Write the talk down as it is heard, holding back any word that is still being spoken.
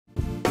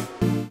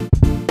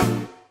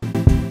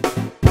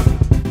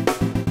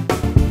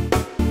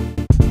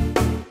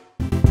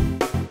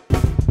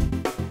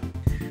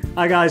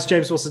Hi guys,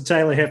 James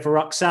Wilson-Taylor here for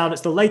Rock Sound.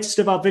 It's the latest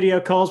of our video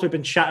calls. We've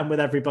been chatting with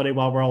everybody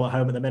while we're all at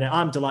home at the minute.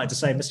 I'm delighted to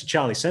say Mr.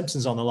 Charlie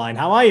Simpson's on the line.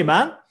 How are you,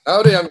 man?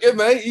 Howdy, I'm good,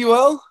 mate. You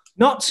well?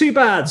 Not too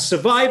bad.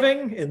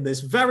 Surviving in this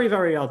very,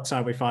 very odd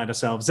time we find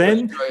ourselves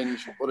in.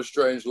 What a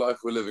strange life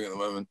we're living at the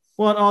moment.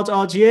 What an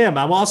odd year,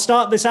 man. Well, I'll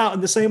start this out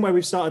in the same way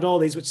we've started all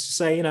these, which is to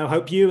say,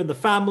 hope you and the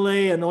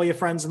family and all your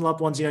friends and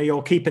loved ones,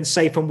 you're keeping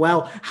safe and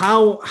well.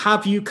 How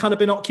have you kind of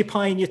been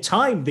occupying your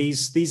time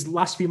these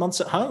last few months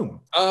at home?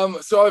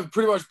 So I've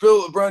pretty much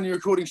built a brand new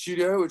recording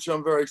studio, which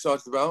I'm very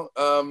excited about.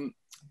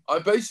 I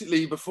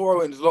basically,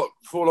 before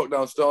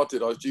lockdown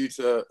started, I was due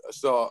to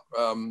start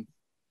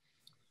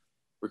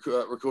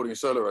recording a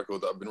solo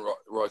record that I've been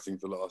writing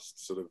for the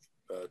last sort of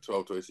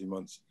 12 to 18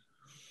 months.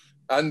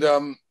 And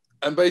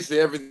basically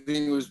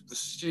the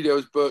studio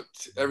was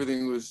booked,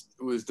 everything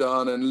was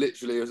done, and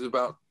literally it was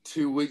about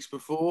 2 weeks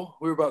before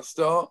we were about to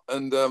start,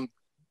 and the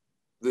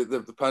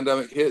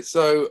pandemic hit.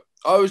 So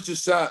I was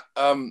just sat at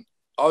home,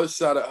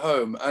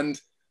 and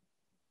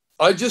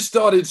I just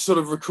started sort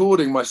of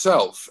recording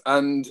myself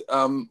and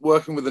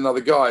working with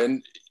another guy.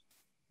 And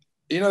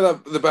you know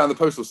the band, The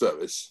Postal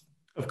Service?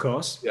 Of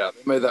course. Yeah,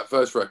 they made that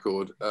first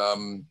record,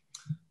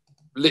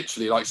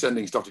 literally like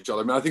sending stuff to each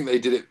other. I mean, I think they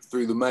did it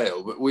through the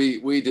mail, but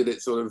we did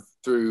it sort of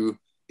through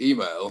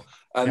email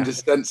and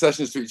just sent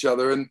sessions to each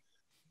other. And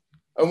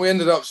we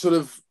ended up sort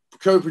of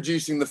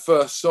co-producing the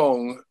first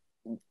song,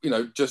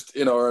 just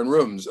in our own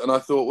rooms. And I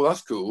thought, well,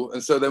 that's cool.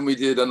 And so then we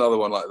did another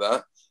one like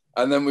that.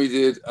 And then we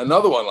did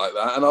another one like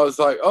that. And I was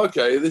like,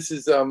 okay, this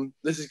is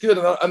good.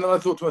 And then I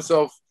thought to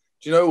myself,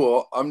 do you know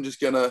what? I'm just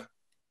gonna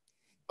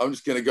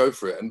go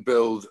for it and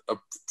build a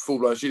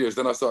full-blown studio.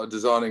 Then I started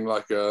designing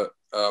like a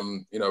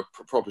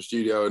proper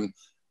studio, and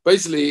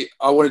basically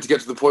I wanted to get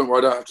to the point where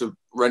I don't have to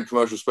rent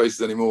commercial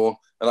spaces anymore,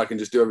 and I can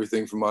just do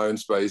everything from my own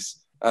space.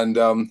 And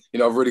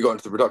I've really got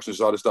into the production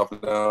side of stuff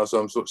now, so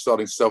I'm sort of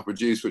starting to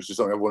self-produce, which is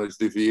something I've wanted to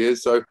do for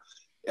years. So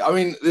I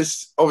mean,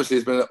 this obviously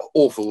has been an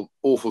awful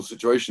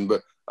situation,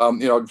 but I'm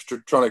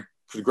trying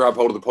to grab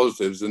hold of the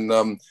positives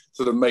and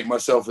sort of make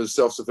myself as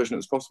self-sufficient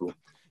as possible.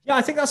 Yeah,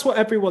 I think that's what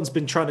everyone's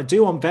been trying to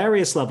do on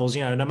various levels,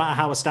 no matter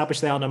how established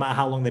they are, no matter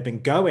how long they've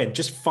been going,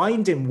 just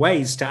finding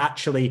ways to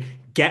actually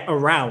get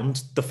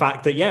around the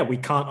fact that, we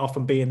can't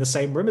often be in the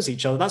same room as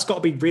each other. That's got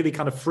to be really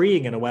kind of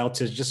freeing in a way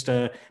to just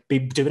be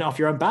doing it off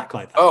your own back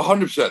like that. Oh,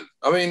 100%.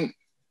 I mean,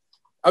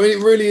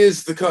 it really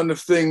is the kind of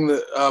thing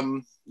that,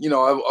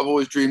 I've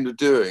always dreamed of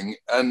doing.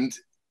 And,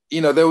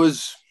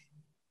 it's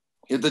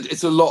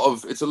a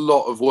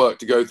lot of work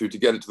to go through to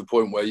get it to the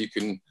point where you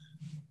can,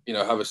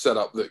 have a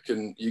setup that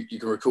you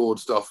can record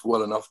stuff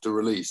well enough to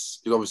release.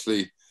 Because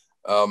obviously,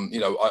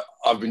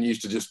 I've been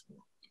used to just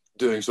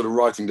doing sort of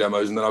writing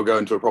demos, and then I'll go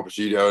into a proper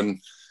studio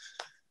and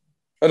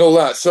all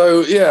that.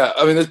 So yeah,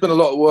 there's been a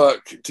lot of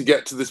work to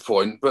get to this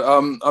point, but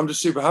I'm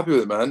just super happy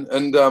with it, man.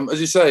 And as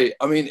you say,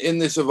 in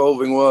this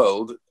evolving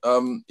world,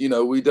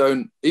 we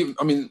don't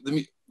even.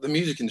 The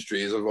music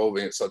industry is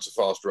evolving at such a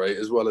fast rate,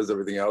 as well as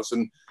everything else,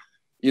 and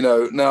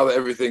now that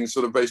everything's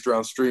sort of based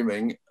around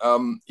streaming,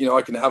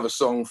 I can have a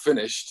song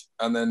finished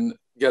and then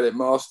get it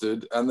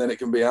mastered, and then it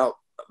can be out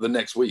the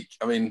next week.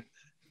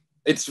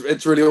 It's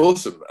really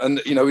awesome.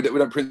 And, we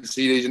don't print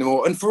CDs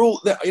anymore. And for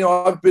all that,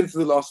 I've been for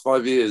the last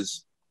 5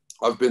 years,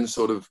 I've been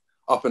sort of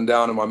up and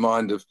down in my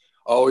mind of,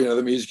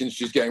 the music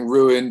industry is getting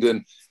ruined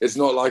and it's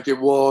not like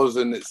it was.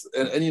 And it's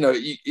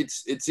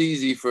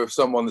easy for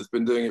someone that's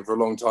been doing it for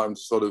a long time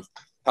to sort of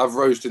have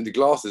rose-tinted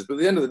glasses. But at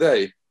the end of the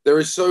day, there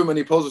is so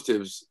many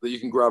positives that you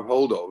can grab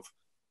hold of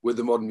with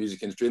the modern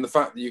music industry, and the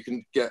fact that you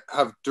can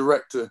have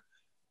direct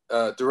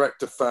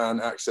to fan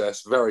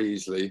access very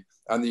easily,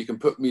 and that you can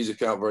put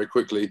music out very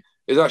quickly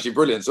is actually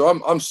brilliant. So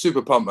I'm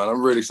super pumped, man.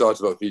 I'm really excited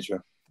about the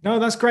future. No,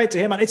 that's great to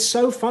hear, man. It's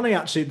so funny,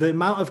 actually, the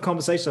amount of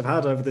conversations I've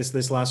had over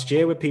this last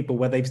year with people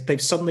where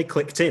they've suddenly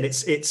clicked in.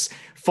 It's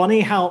funny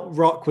how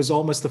rock was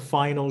almost the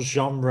final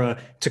genre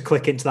to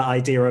click into that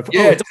idea of, it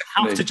doesn't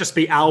have to just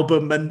be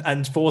album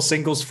and 4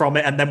 singles from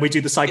it, and then we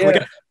do the cycle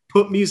again.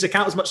 Put music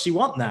out as much as you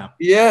want now.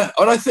 Yeah,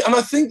 and I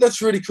think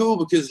that's really cool,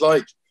 because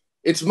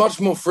it's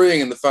much more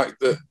freeing in the fact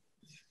that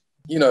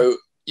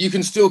you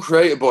can still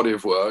create a body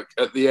of work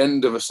at the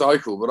end of a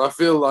cycle. But I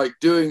feel like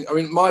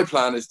my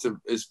plan is to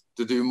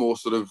do more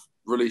sort of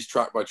release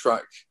track by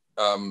track,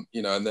 and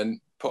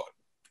then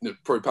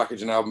probably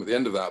package an album at the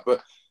end of that.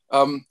 But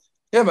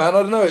yeah, man, I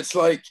don't know. It's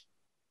like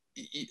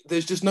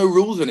there's just no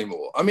rules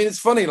anymore. It's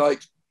funny. I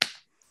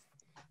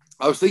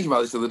was thinking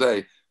about this the other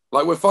day.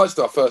 When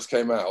Fightstar first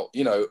came out,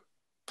 it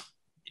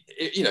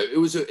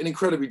was an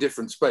incredibly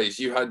different space.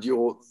 You had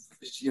your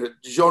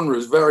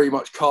genres very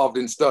much carved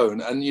in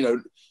stone, and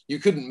you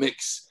couldn't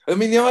mix.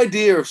 The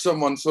idea of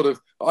someone sort of.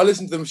 I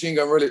listened to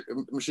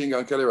the Machine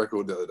Gun Kelly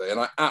record the other day, and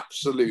I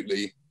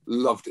absolutely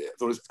loved it. I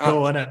thought it was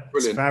absolutely brilliant.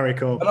 It's very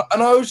cool. And I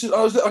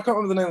can't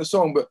remember the name of the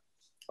song, but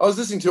I was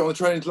listening to it on the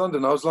train to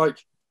London. I was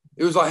like,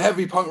 it was like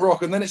heavy punk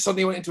rock, and then it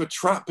suddenly went into a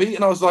trap beat,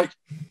 and I was like,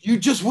 you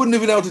just wouldn't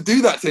have been able to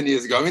do that 10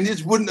 years ago. It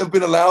just wouldn't have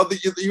been allowed.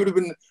 That you would have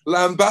been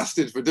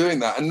lambasted for doing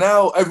that. And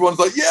now everyone's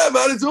like, yeah,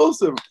 man, it's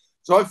awesome.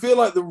 So I feel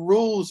like the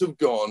rules have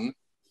gone,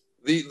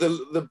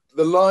 the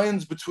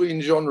lines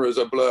between genres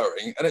are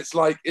blurring, and it's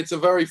like it's a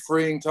very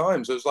freeing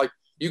time. So it's like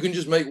you can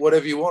just make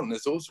whatever you want, and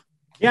it's awesome.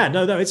 Yeah,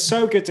 no, it's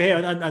so good to hear.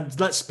 And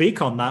let's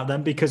speak on that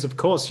then, because of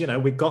course,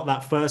 we've got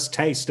that first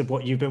taste of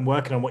what you've been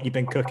working on, what you've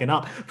been cooking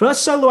up.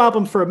 First solo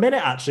album for a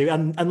minute, actually.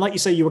 And like you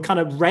say, you were kind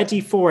of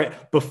ready for it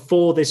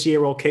before this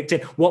year all kicked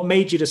in. What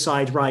made you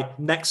decide, right,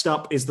 next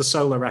up is the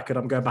solo record?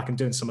 I'm going back and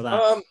doing some of that.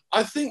 I don't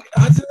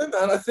know,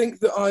 man. I think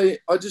that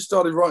I just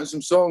started writing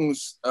some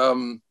songs,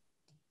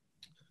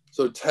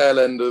 sort of tail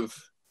end of,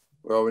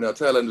 where are we now?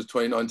 Tail end of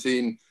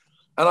 2019.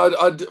 And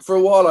I'd for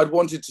a while, I'd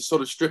wanted to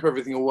sort of strip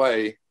everything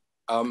away.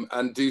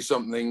 And do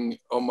something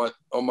on my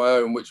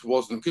own, which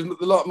wasn't, because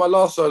my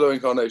last solo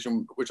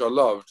incarnation, which I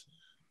loved,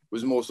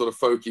 was more sort of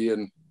folky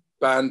and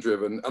band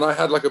driven, and I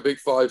had like a big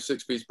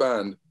 5-6 piece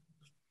band.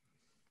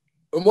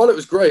 And while it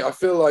was great, I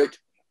feel like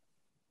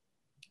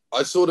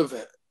I sort of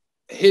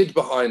hid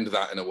behind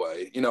that in a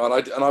way, and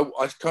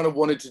I kind of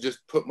wanted to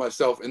just put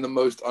myself in the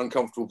most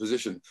uncomfortable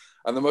position,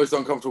 and the most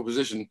uncomfortable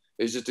position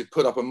is just to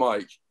put up a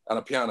mic and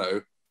a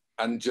piano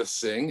and just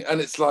sing, and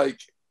it's like,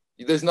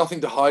 there's nothing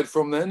to hide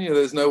from then.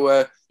 There's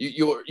nowhere,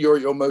 you're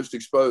at your most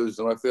exposed,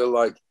 and I feel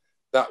like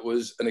that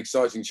was an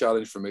exciting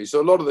challenge for me.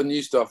 So a lot of the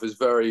new stuff is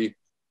very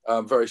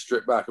very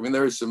stripped back. I mean,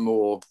 there is some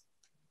more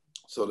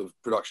sort of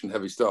production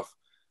heavy stuff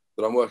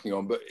that I'm working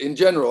on, but in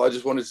general I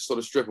just wanted to sort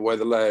of strip away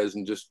the layers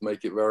and just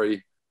make it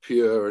very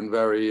pure and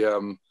very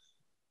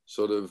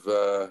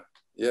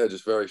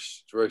just very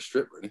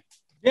stripped, really.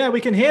 Yeah,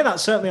 we can hear that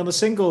certainly on the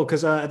single,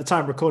 because at the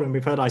time of recording,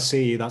 we've heard I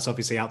See You. That's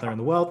obviously out there in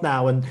the world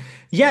now. And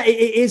yeah,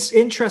 it is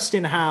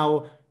interesting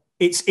how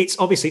it's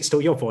obviously it's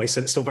still your voice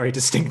and it's still very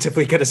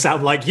distinctively going to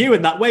sound like you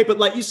in that way. But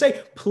like you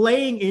say,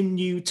 playing in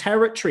new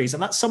territories.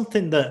 And that's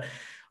something that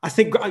I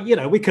think,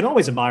 we can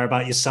always admire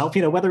about yourself,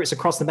 whether it's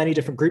across the many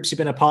different groups you've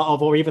been a part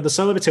of or even the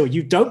solo material.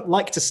 You don't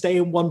like to stay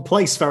in one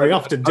place very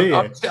often, do you?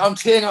 I'm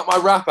teeing up my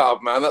rap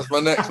album, man. That's my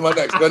next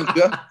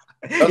venture.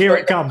 Here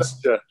it comes.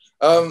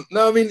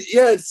 No, I mean,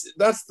 yeah,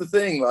 that's the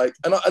thing. Like,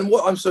 and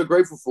what I'm so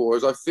grateful for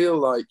is I feel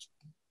like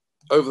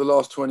over the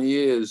last 20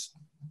 years,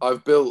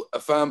 I've built a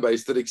fan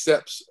base that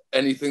accepts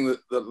anything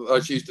that I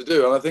choose to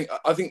do. And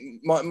I think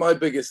my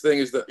biggest thing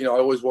is that, I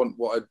always want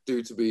what I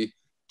do to be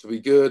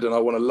good, and I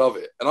want to love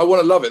it. And I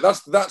want to love it.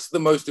 That's the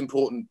most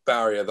important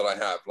barrier that I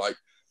have. Like,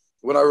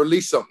 when I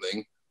release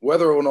something,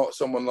 whether or not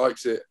someone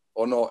likes it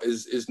or not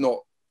is not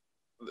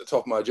at the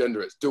top of my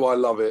agenda. It's, do I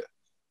love it?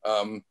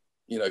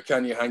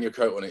 Can you hang your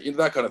coat on it?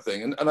 That kind of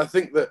thing. And I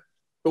think that,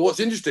 but what's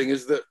interesting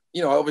is that,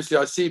 obviously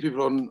I see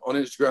people on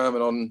Instagram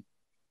and on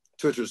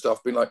Twitter and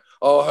stuff being like,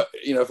 oh,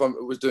 if I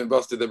was doing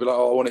Busted, they'd be like,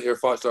 oh, I want to hear a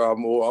Fightstar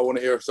album, or I want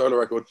to hear a solo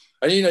record.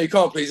 And, you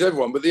can't please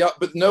everyone, but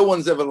no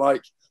one's ever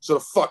like,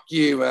 sort of, fuck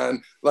you,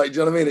 man. Like, do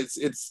you know what I mean?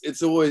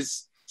 It's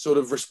always sort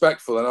of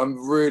respectful, and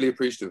I'm really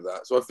appreciative of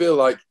that. So I feel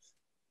like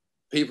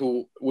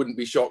people wouldn't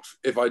be shocked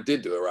if I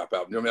did do a rap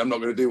album. I mean, I'm not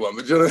going to do one,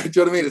 but do you know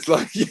what I mean? It's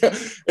like, yeah,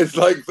 it's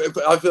like,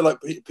 I feel like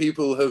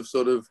people have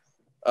sort of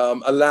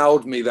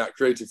allowed me that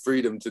creative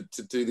freedom to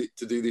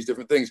do these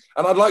different things.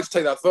 And I'd like to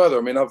take that further.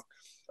 I mean, I'm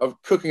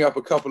cooking up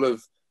a couple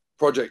of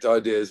project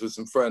ideas with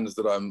some friends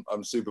that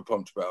I'm super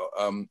pumped about.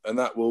 And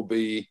that will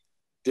be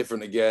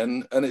different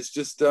again. And it's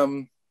just,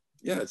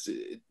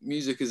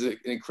 music is an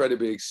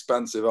incredibly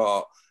expansive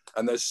art,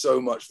 and there's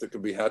so much that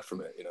can be had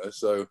from it,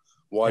 so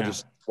why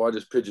just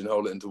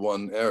pigeonhole it into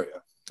one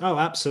area? Oh,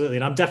 absolutely.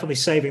 And I'm definitely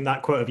saving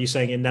that quote of you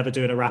saying you're never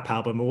doing a rap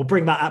album, and we'll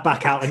bring that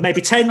back out in maybe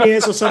 10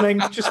 years or something.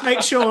 Just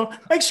make sure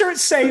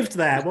it's saved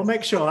there. We'll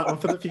make sure that one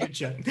for the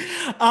future.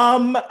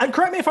 And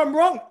correct me if I'm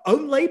wrong,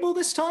 own label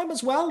this time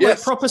as well? Yes.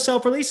 Like proper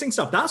self-releasing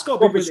stuff. That's got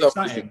to be really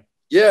exciting.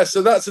 Yeah,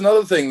 so that's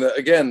another thing that,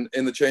 again,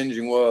 in the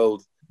changing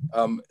world,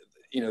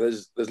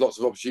 there's lots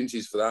of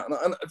opportunities for that.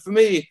 And for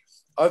me,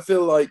 I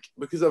feel like,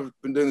 because I've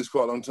been doing this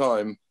quite a long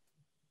time,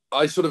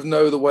 I sort of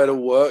know the way it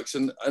all works.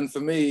 And for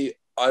me,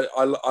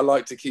 I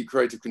like to keep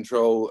creative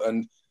control,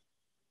 and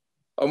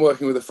I'm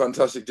working with a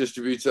fantastic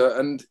distributor,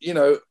 and,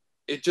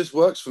 it just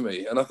works for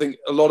me. And I think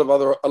a lot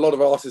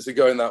of artists are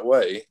going that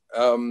way.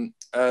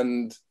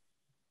 And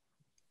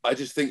I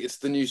just think it's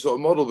the new sort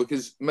of model,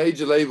 because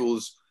major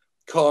labels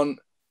can't,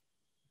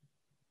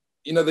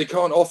 they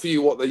can't offer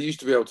you what they used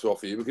to be able to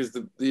offer you, because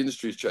the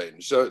industry's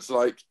changed. So it's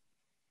like,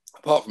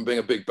 apart from being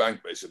a big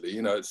bank, basically,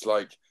 it's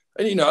like,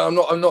 and, I'm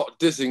not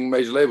dissing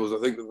major labels. I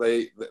think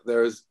that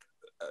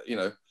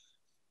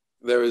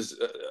there is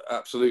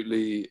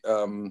absolutely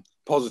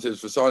positives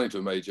for signing to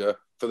a major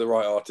for the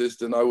right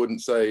artist. And I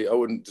wouldn't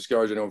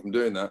discourage anyone from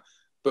doing that.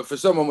 But for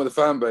someone with a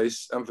fan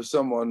base, and for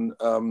someone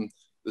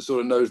that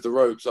sort of knows the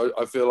ropes,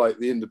 I feel like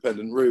the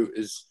independent route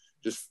is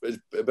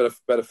a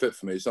better fit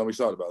for me. So I'm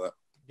excited about that.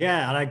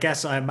 Yeah, and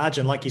I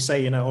imagine, like you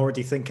say,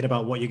 already thinking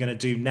about what you're going to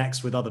do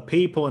next with other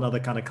people and other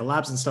kind of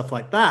collabs and stuff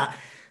like that.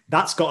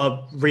 That's got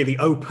to really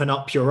open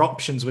up your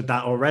options with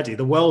that already.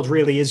 The world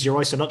really is your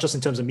oyster, not just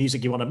in terms of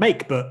music you want to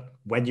make, but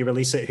when you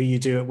release it, who you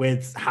do it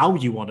with, how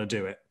you want to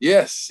do it.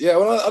 Yes, yeah.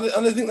 Well,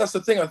 I think that's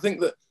the thing. I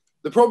think that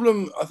the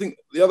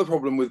other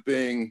problem with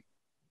being,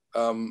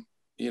 on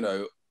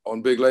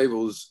big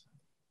labels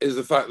is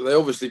the fact that they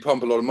obviously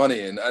pump a lot of money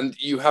in, and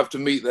you have to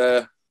meet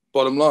their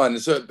bottom line.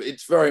 And so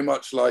it's very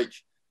much like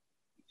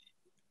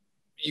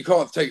you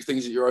can't take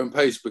things at your own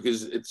pace,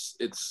 because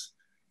it's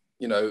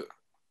you know,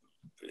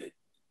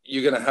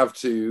 you're going to have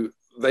to,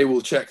 they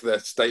will check their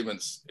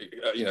statements,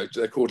 you know,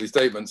 their quarterly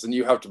statements, and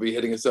you have to be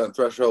hitting a certain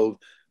threshold,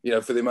 you know,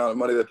 for the amount of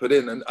money they put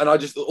in. And I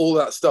just, all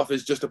that stuff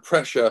is just a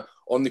pressure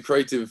on the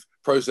creative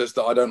process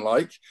that I don't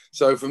like.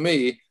 So for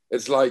me,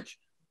 it's like,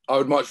 I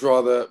would much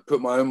rather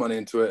put my own money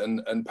into it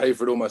and pay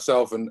for it all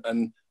myself,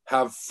 and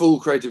have full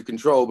creative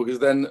control, because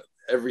then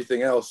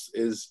everything else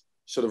is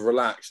sort of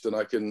relaxed, and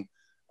I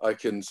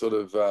can sort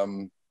of,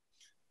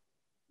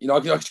 you know, I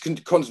can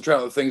concentrate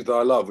on the things that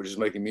I love, which is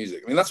making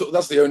music. I mean,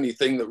 that's the only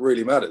thing that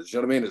really matters. You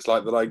know what I mean? It's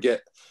like that I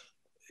get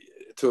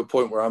to a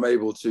point where I'm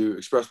able to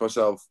express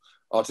myself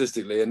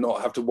artistically and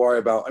not have to worry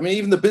about, I mean,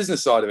 even the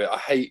business side of it. I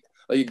hate,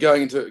 like,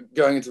 going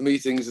into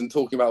meetings and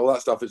talking about all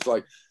that stuff. It's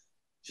like,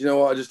 you know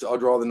what?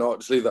 I'd rather not,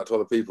 just leave that to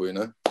other people, you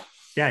know?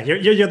 Yeah,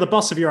 you're the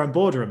boss of your own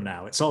boardroom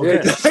now. It's all good.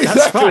 Exactly.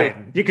 That's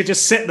fine. You could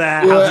just sit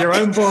there, have your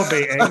own board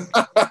meeting.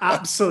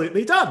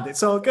 Absolutely done.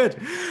 It's all good.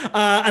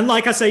 And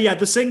like I say, yeah,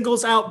 the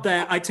singles out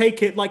there, I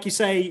take it, like you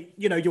say,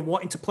 you know, you're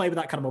wanting to play with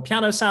that kind of more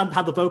piano sound,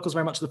 have the vocals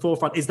very much at the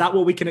forefront. Is that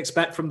what we can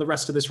expect from the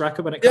rest of this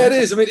record when it comes? Yeah,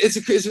 it is. I mean,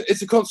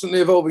 it's a constantly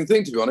evolving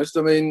thing, to be honest.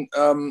 I mean,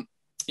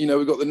 you know,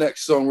 we've got the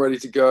next song ready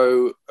to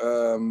go,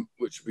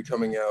 which will be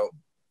coming out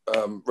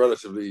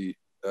relatively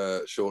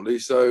shortly.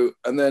 So,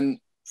 and then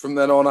from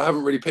then on, I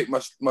haven't really picked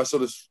my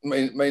sort of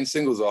main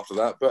singles after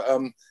that. But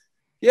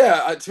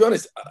yeah, to be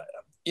honest,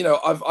 you know,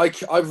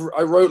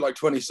 I wrote like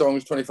 20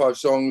 songs, 25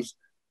 songs,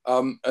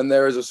 and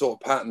there is a sort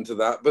of pattern to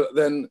that. But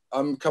then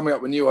I'm coming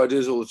up with new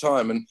ideas all the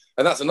time, and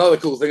that's another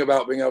cool thing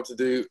about being able to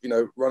do, you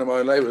know, running my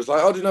own label. It's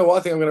like, oh, do you know what? I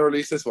think I'm going to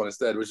release this one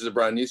instead, which is a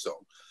brand new song.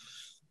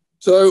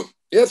 So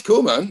yeah, it's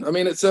cool, man. I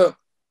mean,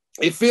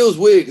 it feels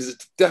weird because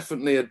it's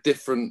definitely a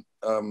different.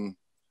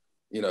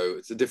 You know,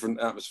 it's a different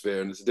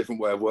atmosphere and it's a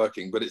different way of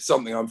working, but it's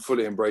something I'm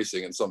fully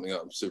embracing and something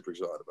I'm super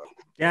excited about.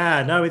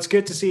 Yeah, no, it's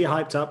good to see you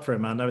hyped up for it,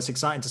 man. No, it's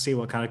exciting to see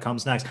what kind of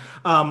comes next.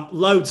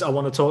 Loads I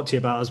want to talk to you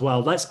about as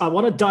well. I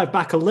want to dive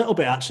back a little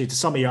bit actually to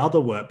some of your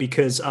other work,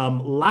 because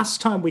last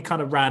time we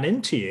kind of ran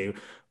into you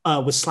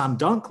was Slam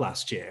Dunk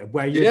last year,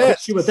 where you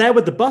were there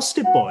with the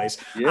Busted Boys.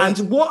 Yes.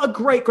 And what a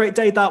great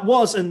day that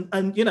was.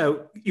 And you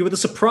know, you were the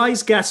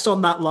surprise guest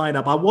on that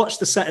lineup. I watched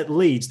the set at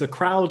Leeds. The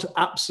crowd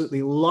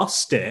absolutely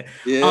lost it.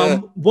 Yeah.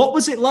 What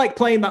was it like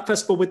playing that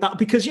festival with that?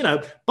 Because, you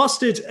know,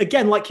 Busted,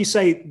 again, like you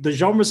say, the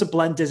genres are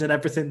blended and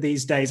everything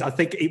these days. I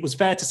think it was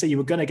fair to say you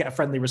were going to get a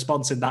friendly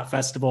response in that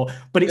festival,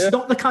 but it's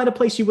not the kind of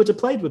place you would have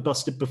played with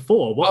Busted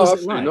before. What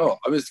was it like? Not.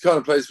 I mean, it's the kind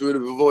of place we would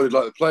have avoided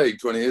like the plague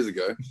 20 years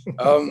ago.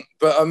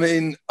 But I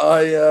mean,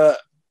 I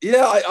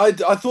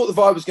thought the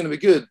vibe was going to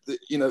be good.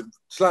 You know,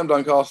 Slam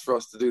Dunk asked for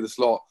us to do the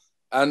slot,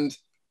 and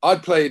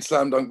I'd played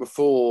Slam Dunk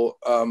before.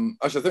 Actually,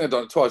 I think I'd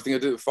done it twice. I think I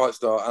did it with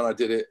Fightstar, and I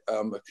did it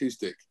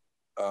acoustic.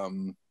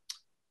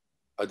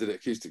 I did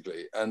it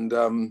acoustically,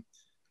 and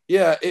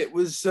yeah, it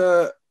was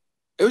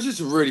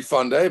just a really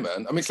fun day,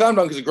 man. I mean, Slam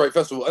Dunk is a great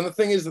festival, and the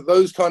thing is that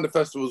those kind of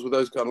festivals with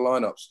those kind of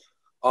lineups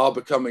are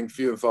becoming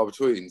few and far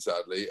between,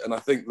 sadly. And I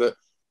think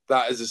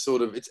that is a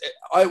sort of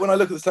when I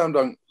look at the Slam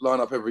Dunk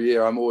lineup every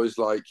year, I'm always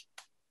like,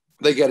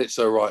 they get it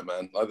so right,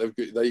 man. Like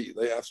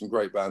they have some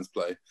great bands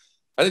play,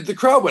 and the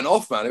crowd went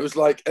off, man. It was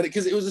like,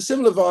 because it was a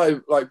similar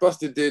vibe like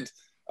Busted did,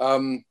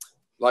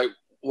 like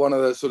one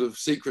of the sort of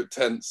secret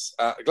tents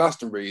at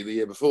Glastonbury the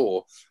year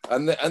before,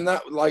 and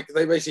that like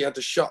they basically had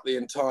to shut the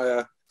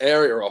entire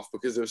area off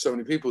because there were so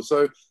many people.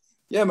 So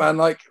yeah, man,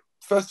 like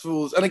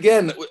festivals, and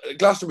again,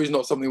 Glastonbury is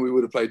not something we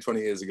would have played 20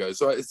 years ago.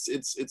 So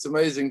it's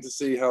amazing to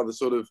see how the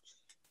sort of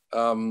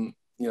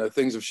you know,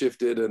 things have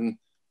shifted, and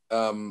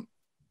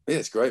yeah,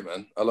 it's great,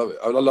 man. I love it.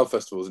 I love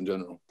festivals in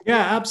general.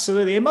 Yeah,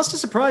 absolutely. It must have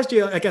surprised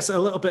you, I guess, a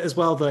little bit as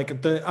well.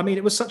 I mean,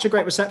 it was such a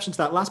great reception to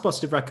that last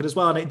Busted record as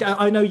well. And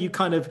I know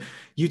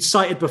you'd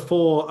cited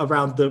before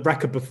around the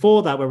record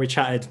before that where we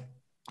chatted,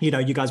 you know,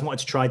 you guys wanted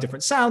to try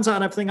different sounds out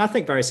and everything. I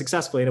think very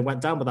successfully, and it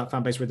went down with that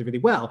fan base really, really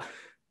well.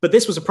 But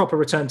this was a proper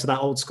return to that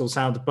old school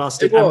sound of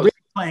Busted and really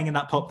playing in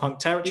that pop punk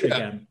territory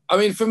again. I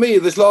mean, for me,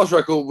 this last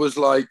record was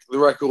like the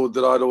record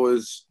that I'd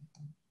always,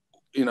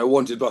 you know,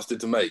 wanted Busted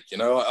to make. You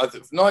know,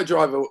 Night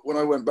Driver, when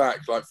I went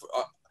back, like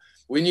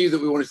we knew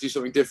that we wanted to do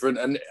something different,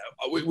 and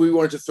we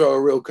wanted to throw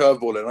a real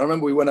curveball in. I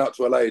remember we went out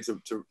to LA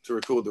to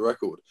record the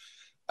record,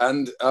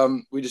 and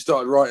we just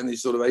started writing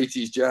these sort of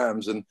 80s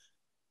jams. And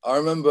I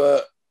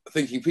remember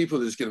thinking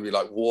people are just going to be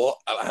like, what?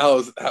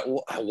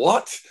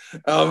 What?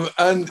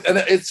 And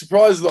it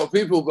surprised a lot of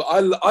people, but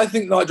I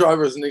think Night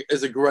Driver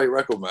is a great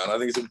record, man. I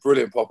think it's a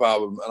brilliant pop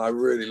album, and I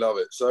really love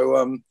it.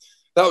 So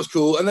that was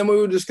cool. And then we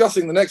were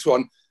discussing the next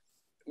one.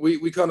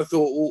 We kind of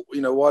thought, well,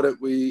 you know, why don't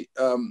we?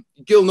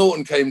 Gil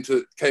Norton came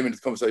into the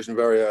conversation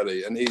very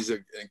early, and he's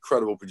an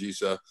incredible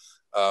producer,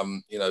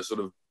 you know,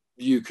 sort of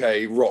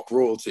UK rock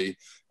royalty,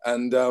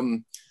 and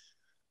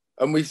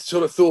we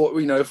sort of thought,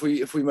 you know, if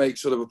we make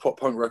sort of a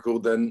pop punk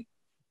record, then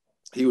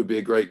he would be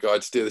a great guy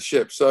to steer the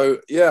ship. So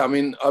yeah, I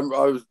mean, I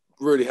was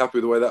really happy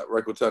with the way that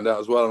record turned out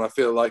as well. And I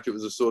feel like it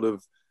was a sort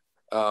of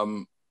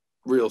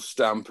real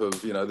stamp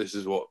of, you know, this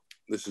is what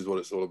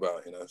it's all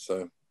about, you know.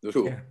 So it was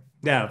cool.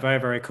 Yeah, very,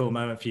 very cool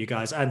moment for you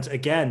guys. And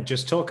again,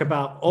 just talk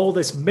about all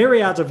this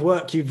myriad of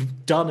work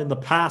you've done in the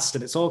past,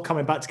 and it's all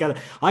coming back together.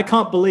 I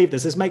can't believe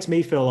this. This makes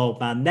me feel old,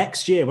 man.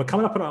 Next year, we're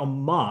coming up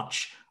on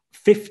March,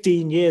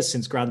 15 years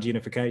since Grand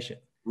Unification.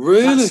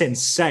 Really? That's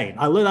insane.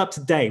 I looked up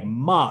today,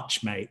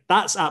 March, mate.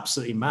 That's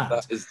absolutely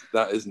mad.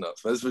 That is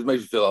nuts. This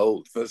makes me feel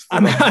old.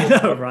 I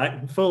know,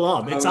 right? Full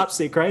on. It's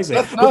absolutely crazy.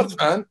 That's nuts,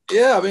 man.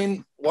 Yeah, I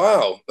mean,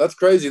 wow, that's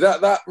crazy.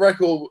 That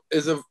record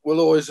will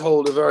always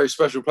hold a very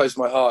special place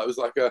in my heart. It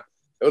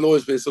will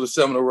always be a sort of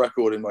seminal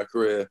record in my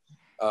career.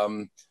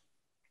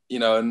 You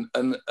know, and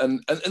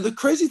the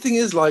crazy thing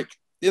is, like,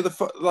 yeah,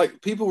 like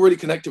people really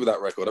connected with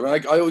that record. I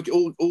mean, I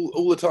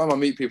all the time I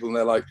meet people and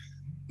they're like,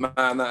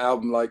 man, that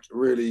album like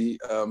really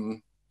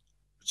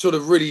sort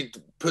of really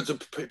puts a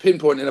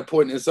pinpoint in a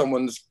point in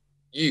someone's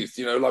youth.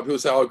 You know, like people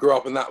say, oh, I grew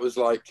up and that was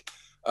like,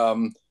 you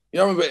know, I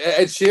remember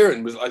Ed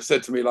Sheeran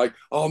said to me like,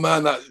 oh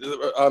man, that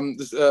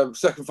this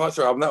second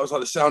Fightstar album, that was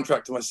like the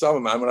soundtrack to my summer,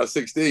 man, when I was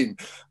 16.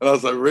 And I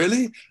was like,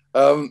 really?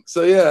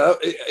 So yeah,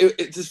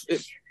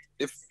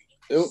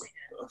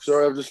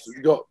 sorry, I've just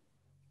got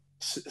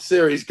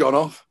Siri's gone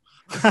off.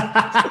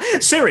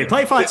 Siri,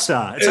 play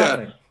Fightstar. It's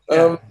happening.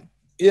 I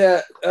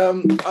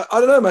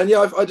don't know, man.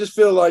 Yeah, I just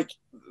feel like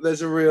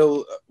there's a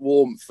real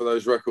warmth for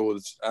those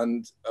records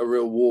and a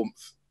real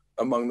warmth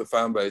among the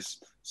fan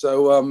base.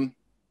 So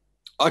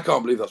I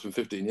can't believe that's been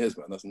 15 years,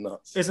 man. That's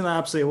nuts. Isn't that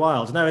absolutely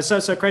wild? No, it's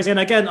so crazy. And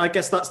again, I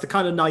guess that's the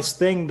kind of nice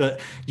thing that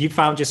you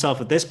found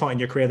yourself at this point in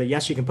your career, that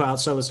yes, you can put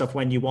out solo stuff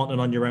when you want and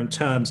on your own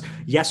terms.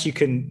 Yes, you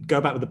can go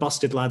back with the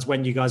Busted Lads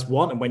when you guys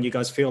want and when you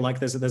guys feel like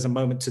there's a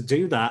moment to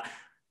do that.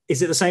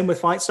 Is it the same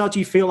with Fightstar? Do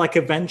you feel like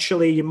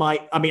eventually you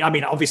might, I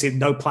mean, obviously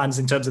no plans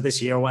in terms of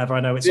this year or whatever. I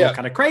know it's all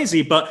kind of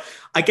crazy, but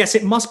I guess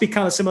it must be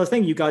kind of similar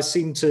thing. You guys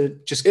seem to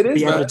just be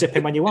able to dip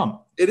in when you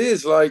want. It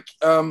is like,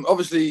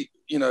 obviously,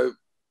 you know,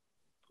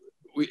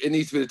 it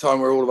needs to be the time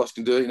where all of us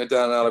can do it. You know,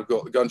 Dan and Al have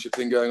got the gunship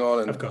thing going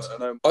on. And, of course.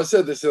 I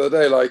said this the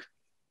other day, like,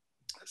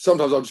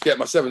 sometimes I'll just get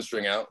my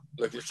 7-string out.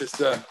 Look, it's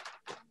just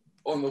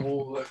on the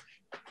wall. Look,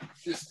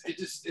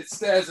 it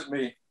stares at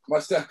me. My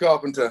Steph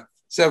Carpenter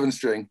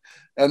 7-string.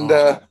 And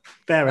there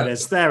it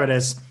is.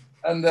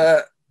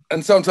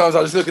 And sometimes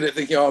I just look at it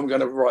thinking, oh, I'm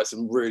going to write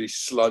some really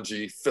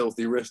sludgy,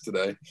 filthy riffs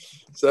today.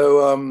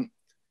 So,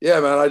 yeah,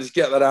 man, I just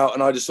get that out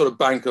and I just sort of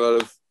bank a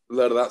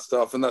lot of that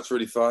stuff. And that's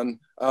really fun.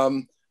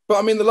 But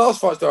I mean, the last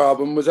Fightstar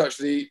album was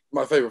actually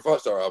my favorite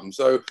Fightstar album.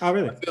 So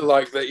really? I feel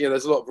like that, you know,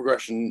 there's a lot of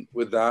progression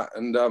with that.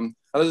 And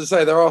as I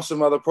say, there are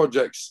some other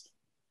projects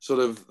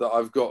sort of that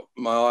I've got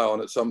my eye on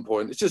at some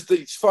point.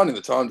 It's finding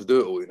the time to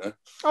do it all, you know?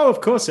 Oh,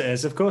 of course it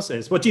is. Of course it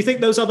is. Well, do you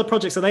think those other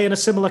projects, are they in a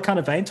similar kind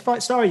of vein to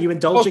Fightstar? Are you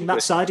indulging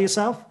that side of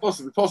yourself?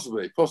 Possibly.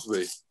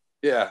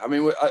 Yeah. I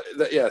mean,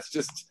 it's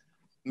just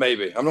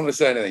maybe. I'm not going to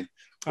say anything.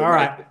 All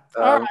right.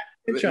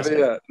 Interesting.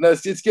 Yeah. No,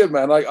 it's good,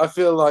 man. Like, I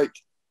feel like,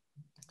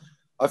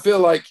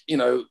 you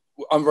know,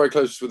 I'm very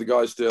close with the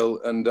guys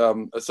still. And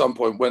at some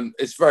point when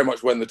it's very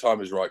much when the time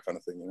is right kind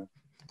of thing, you know?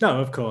 No,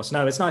 of course.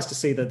 No, it's nice to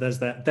see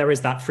that there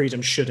is that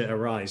freedom should it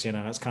arise. You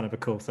know, that's kind of a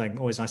cool thing.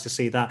 Always nice to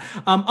see that.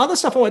 Other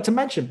stuff I wanted to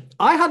mention.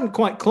 I hadn't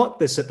quite clocked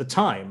this at the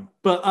time,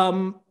 but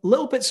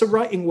little bits of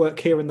writing work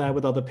here and there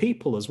with other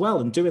people as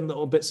well, and doing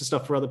little bits of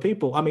stuff for other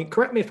people. I mean,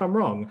 correct me if I'm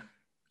wrong.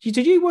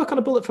 Did you work on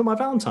a Bullet for My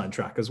Valentine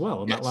track as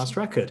well on that last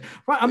record?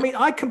 Right. I mean,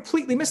 I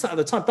completely missed that at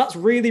the time. That's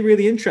really,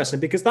 really interesting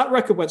because that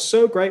record went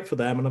so great for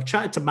them. And I've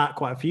chatted to Matt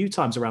quite a few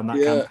times around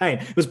that campaign.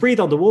 It was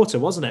Breathe Underwater,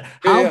 wasn't it?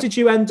 How did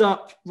you end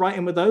up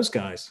writing with those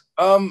guys?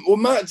 Well,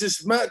 Matt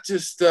just,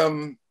 I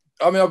mean,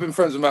 I've been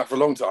friends with Matt for a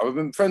long time. I've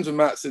been friends with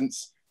Matt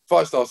since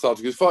Fightstar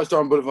started, because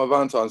Fightstar and Bullet for My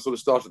Valentine sort of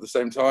started at the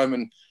same time.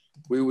 And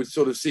we would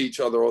sort of see each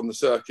other on the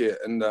circuit.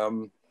 And,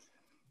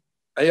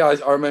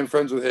 I remain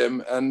friends with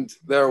him, and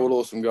they're all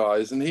awesome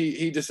guys. And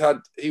he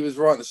was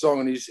writing the song,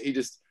 and he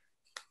just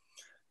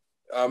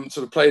sort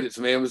of played it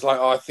to me and was like,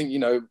 oh, I think, you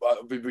know,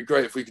 it'd be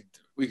great if we could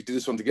do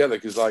this one together,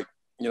 because, like,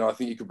 you know, I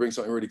think you could bring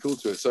something really cool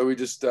to it. So we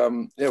just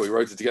we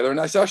wrote it together, and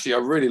it's actually, I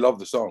really love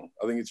the song.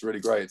 I think it's really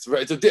great.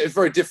 It's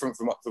very different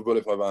for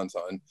Bullet for My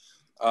Valentine,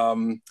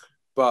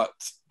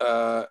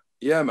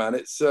 yeah, man,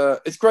 it's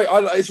great.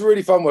 It's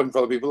really fun working for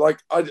other people. Like,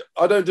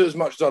 I don't do as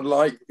much as I'd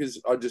like, because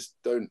I just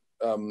don't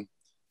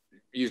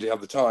usually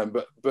have the time,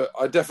 but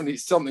I definitely,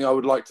 something I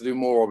would like to do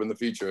more of in the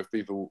future. If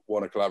people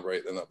want to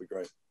collaborate, then that'd be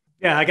great.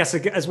 Yeah, I guess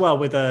as well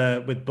with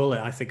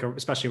Bullet, I think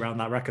especially around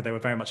that record, they were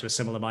very much of a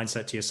similar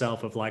mindset to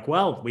yourself of like,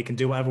 well, we can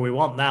do whatever we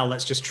want now.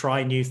 Let's just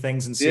try new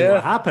things and see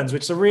what happens,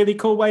 which is a really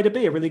cool way to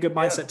be, a really good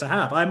mindset to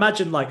have. I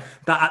imagine like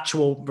that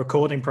actual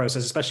recording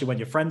process, especially when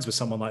you're friends with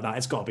someone like that,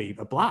 it's got to be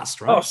a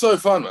blast, right? Oh, so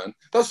fun, man.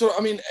 That's what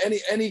I mean.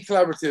 Any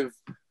collaborative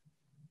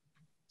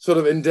sort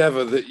of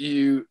endeavor that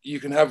you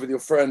can have with your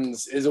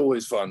friends is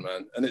always fun,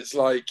 man. And it's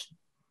like,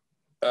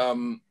 I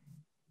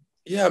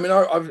mean,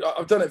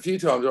 I've done it a few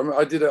times. I mean,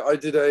 I did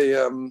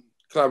a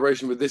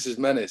collaboration with This Is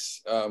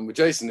Menace with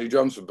Jason, who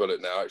drums for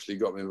Bullet now. Actually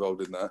got me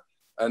involved in that,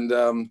 and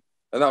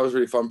and that was a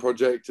really fun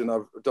project. And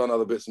I've done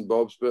other bits and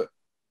bobs, but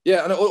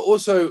yeah, and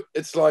also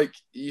it's like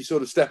you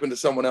sort of step into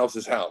someone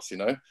else's house, you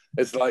know.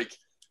 It's like,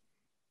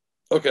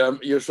 okay,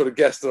 you're sort of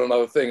guest on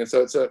another thing, and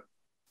so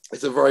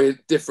it's a very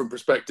different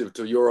perspective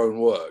to your own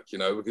work, you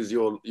know, because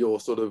you're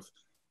sort of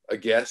a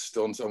guest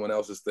on someone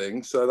else's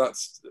thing. So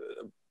that's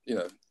you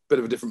know, a bit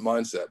of a different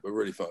mindset, but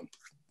really fun.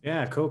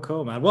 Yeah,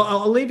 cool, man. Well,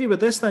 I'll leave you with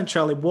this then,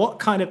 Charlie. What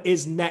kind of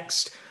is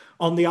next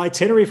on the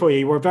itinerary for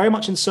you? We're very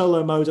much in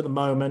solo mode at the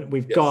moment.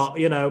 We've got,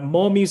 you know,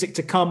 more music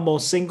to come, more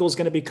singles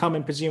going to be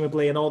coming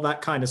presumably, and all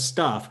that kind of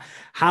stuff.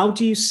 How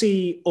do you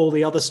see all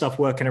the other stuff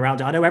working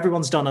around it? I know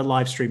everyone's done a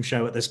live stream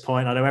show at this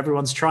point. I know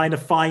everyone's trying to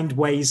find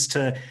ways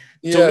to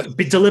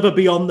deliver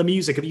beyond the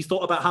music. Have you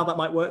thought about how that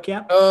might work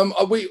yet?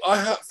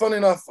 Funny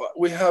enough,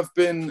 we have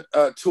been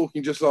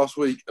talking just last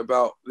week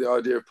about the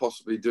idea of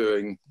possibly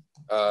doing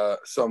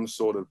some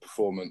sort of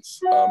performance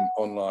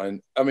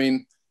online. I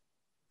mean,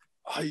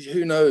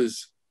 who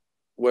knows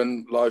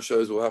when live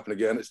shows will happen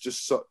again? It's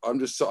just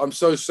I'm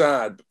so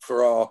sad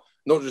for our,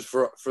 not just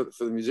for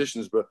the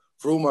musicians, but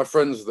for all my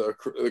friends that are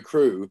the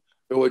crew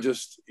who are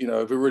just, you know,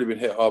 have really been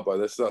hit hard by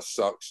this. That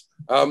sucks.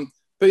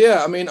 But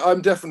yeah, I mean,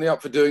 I'm definitely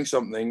up for doing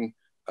something.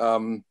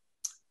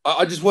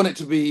 I just want it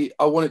to be,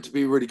 I want it to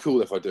be really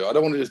cool if I do it. I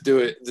don't want to just do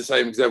it the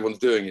same as everyone's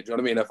doing it. Do you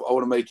know what I mean? I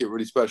want to make it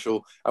really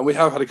special. And we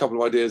have had a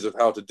couple of ideas of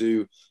how to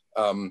do,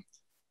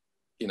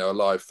 you know, a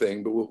live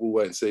thing, but we'll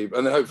wait and see.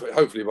 And then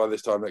hopefully by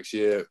this time next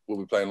year, we'll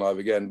be playing live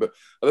again. But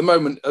at the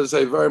moment, as I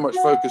say, very much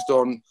focused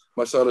on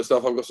my solo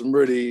stuff. I've got some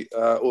really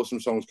awesome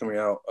songs coming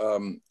out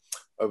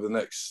over the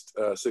next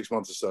 6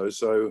 months or so.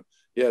 So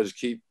yeah, just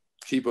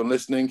keep on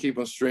listening, keep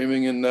on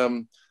streaming,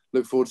 and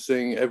look forward to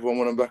seeing everyone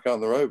when I'm back out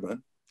on the road,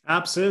 man.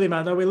 Absolutely,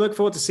 man. No, we look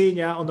forward to seeing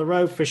you out on the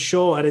road for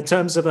sure. And in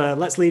terms of,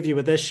 let's leave you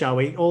with this, shall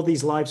we? All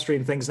these live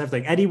stream things and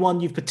everything.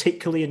 Anyone you've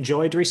particularly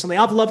enjoyed recently?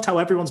 I've loved how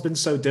everyone's been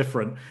so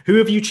different. Who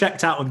have you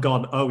checked out and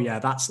gone, oh yeah,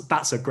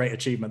 that's a great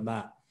achievement,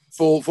 that?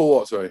 For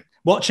what, sorry?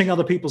 Watching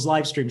other people's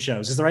live stream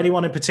shows. Is there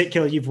anyone in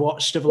particular you've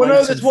watched of late?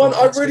 Well, no, there's one.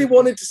 I really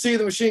wanted to see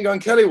the Machine Gun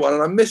Kelly one,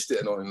 and I missed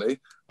it, annoyingly.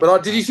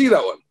 But did you see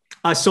that one?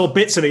 I saw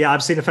bits of it. Yeah,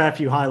 I've seen a fair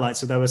few highlights,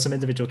 so there were some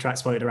individual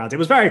tracks floating around. It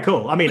was very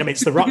cool. I mean,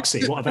 it's the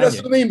Roxy. What a venue.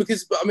 That's what I mean,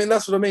 because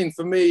that's what I mean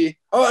for me.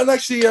 Oh, and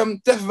actually,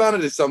 Def Havana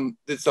did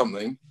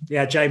something.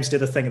 Yeah, James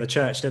did a thing in the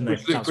church, didn't they?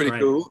 Which looked pretty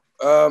cool.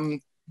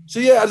 So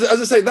yeah, as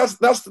I say, that's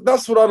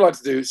what I'd like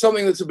to do.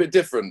 Something that's a bit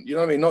different. You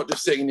know what I mean? Not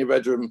just sitting in your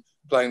bedroom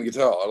playing the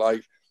guitar.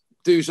 Like,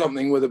 do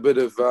something with a bit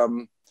of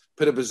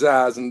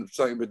pizzazz and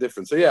something a bit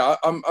different. So yeah,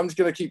 I'm just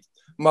going to keep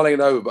mulling it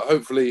over, but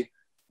hopefully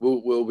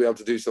we'll be able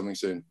to do something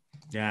soon.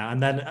 Yeah,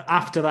 and then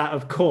after that,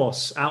 of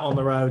course, out on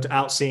the road,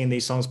 out seeing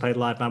these songs played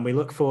live, man. We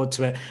look forward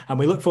to it, and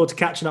we look forward to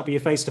catching up with you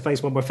face to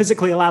face when we're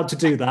physically allowed to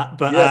do that.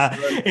 But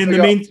in the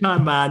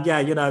meantime, man, yeah,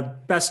 you know,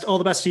 all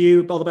the best to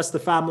you, all the best to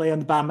the family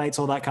and the bandmates,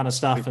 all that kind of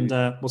stuff. And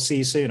we'll see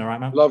you soon, all right,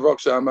 man? Love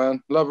Roxanne,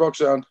 man. Love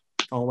Roxanne.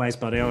 Always,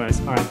 buddy, always.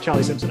 All right,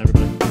 Charlie Simpson,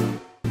 everybody.